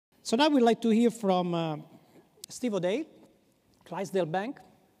So now we'd like to hear from Steve O'Day, Clydesdale Bank.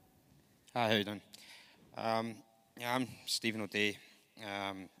 Hi, how you doing? Yeah, I'm Stephen O'Day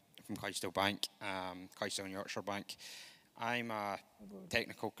from Clydesdale Bank, Clydesdale and Yorkshire Bank. I'm a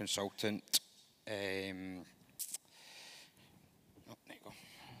technical consultant. I'm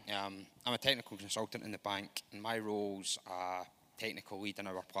a technical consultant in the bank, and my role's a technical lead in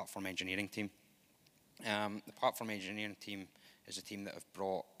our platform engineering team. The platform engineering team is a team that have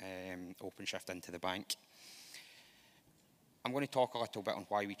brought OpenShift into the bank. I'm going to talk a little bit on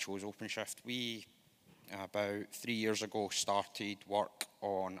why we chose OpenShift. We, about 3 years ago, started work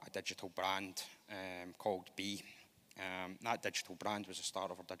on a digital brand called B. That digital brand was the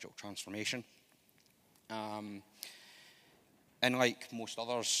start of our digital transformation. And like most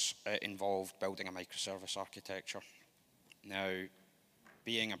others, it involved building a microservice architecture. Now,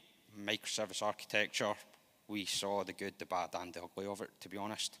 being a microservice architecture, we saw the good, the bad, and the ugly of it, to be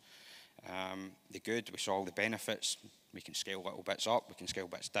honest. The good, we saw all the benefits. We can scale little bits up, we can scale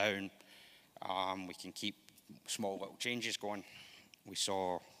bits down, we can keep small little changes going. We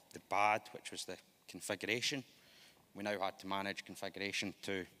saw the bad, which was the configuration. We now had to manage configuration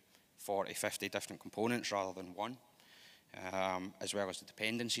to 40, 50 different components rather than one, as well as the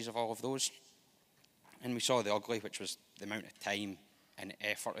dependencies of all of those. And we saw the ugly, which was the amount of time and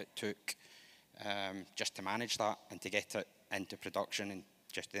effort it took just to manage that and to get it into production and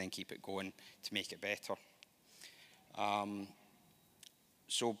just to then keep it going to make it better.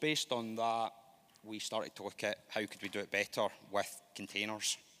 So based on that, we started to look at how could we do it better with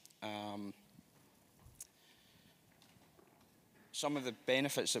containers. Some of the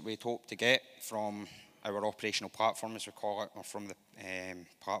benefits that we'd hoped to get from our operational platform, as we call it, or from the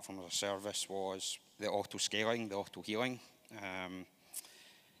platform as a service, was the auto-scaling, the auto-healing,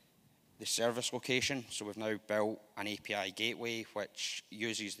 the service location. So we've now built an API gateway which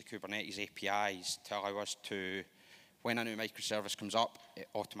uses the Kubernetes APIs to allow us to, when a new microservice comes up, it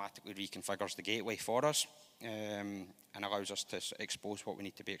automatically reconfigures the gateway for us and allows us to expose what we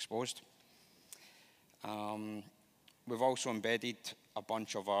need to be exposed. We've also embedded a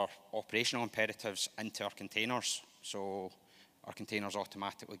bunch of our operational imperatives into our containers. So our containers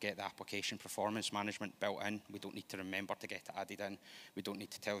automatically get the application performance management built in. We don't need to remember to get it added in. We don't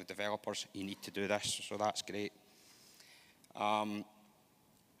need to tell the developers, you need to do this, so that's great.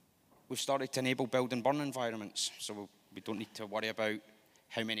 We've started to enable build and burn environments, so we don't need to worry about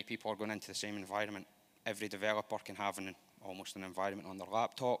how many people are going into the same environment. Every developer can have almost an environment on their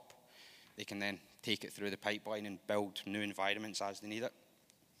laptop. They can then take it through the pipeline and build new environments as they need it.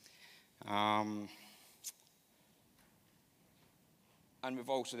 And we've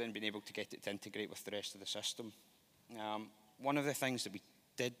also then been able to get it to integrate with the rest of the system. One of the things that we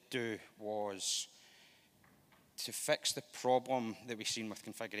did do was to fix the problem that we've seen with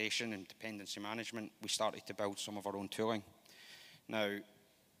configuration and dependency management. We started to build some of our own tooling. Now,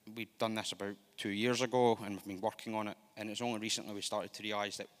 we'd done this about 2 years ago, and we've been working on it, and it's only recently we started to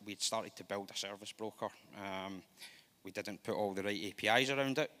realize that we'd started to build a service broker. We didn't put all the right APIs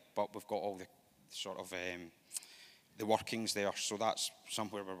around it, but we've got all the sort of the workings there, so that's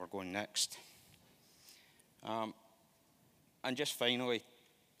somewhere where we're going next. And just finally,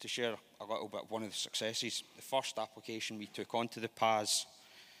 to share a little bit of one of the successes, the first application we took onto the PaaS,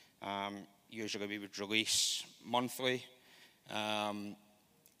 usually we would release monthly, and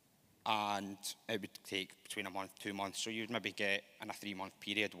it would take between a month, 2 months, so you'd maybe get in a 3-month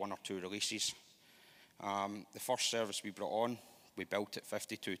period 1 or 2 releases. The first service we brought on, we built it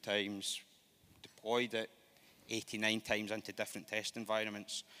 52 times, deployed it 89 times into different test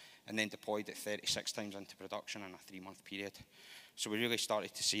environments, and then deployed it 36 times into production in a 3-month period. So we really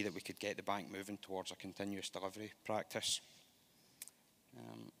started to see that we could get the bank moving towards a continuous delivery practice.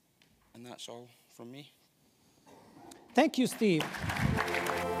 And that's all from me. Thank you, Steve.